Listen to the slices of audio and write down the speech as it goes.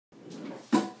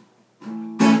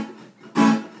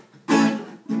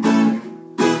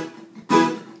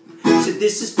So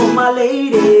this is for my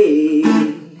lady,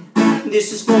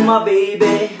 this is for my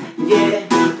baby, yeah.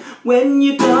 When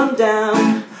you come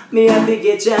down, me happy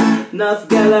get ya enough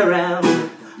gal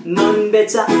around. None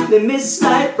better than Miss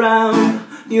Light Brown.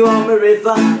 You are my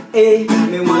river, eh?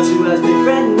 Me want you as my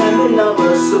friend and my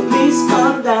lover, so please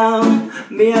calm down.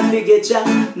 Me happy get ya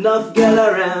enough gal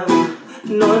around.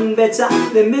 None better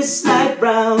than Miss Light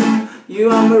Brown. You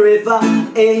are my river,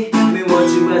 eh? Me want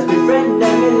you as my friend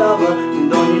and my lover. And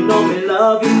don't you know me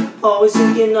love you, always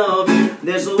thinking of you.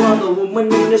 There's no other woman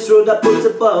in this world I put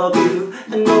above you.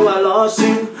 I know I lost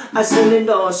you, I still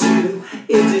endorse you.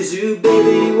 It is you,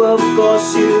 baby, you of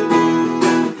course you.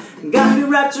 Got me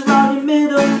wrapped around your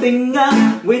middle finger,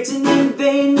 waiting in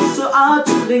vain, it's so hard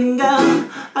to linger.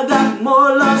 I got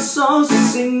more love songs to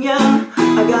sing ya,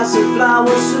 I got some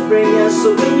flowers to bring ya.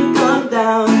 So when you come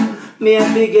down, me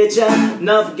happy get ya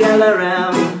enough gal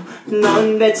around.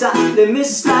 None better than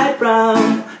Miss Light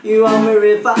Brown. You are my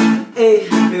river, eh?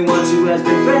 Me want you as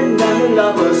my friend and my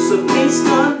lover, so please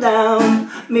calm down.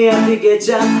 Me happy get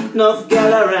ya enough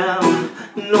gal around.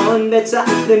 None better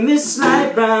than Miss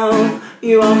Light Brown.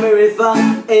 You are my river,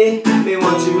 eh? Me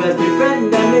want you as my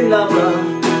friend and my lover.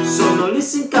 So no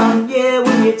listen, come, yeah,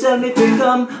 when you tell me to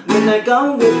come. When I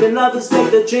come with the lovers,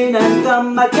 take the train and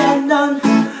come. I can't done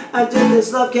until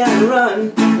this love can't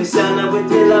run. We stand up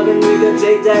with your love and we can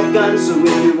take that gun. So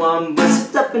if you want,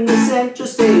 bust it up in the central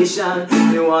station.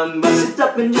 You want, bust it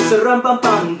up and just a rum pum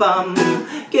pum pum.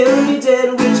 Kill me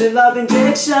dead with your love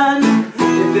injection.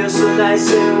 It feels so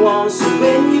nice and warm. So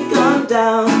when you come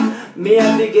down, me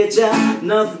happy get ya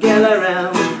enough gal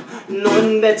around.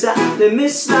 None better than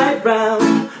Miss Light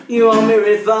Brown. You are my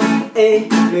river, eh?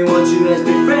 Me want you as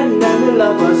my friend and my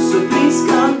lover, so please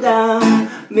calm down.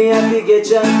 Me happy get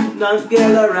ya enough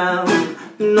gal around.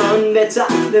 None better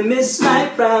than Miss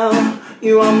Light Brown.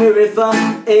 You are my river,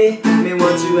 eh? Me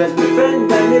want you as my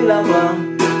friend and my lover.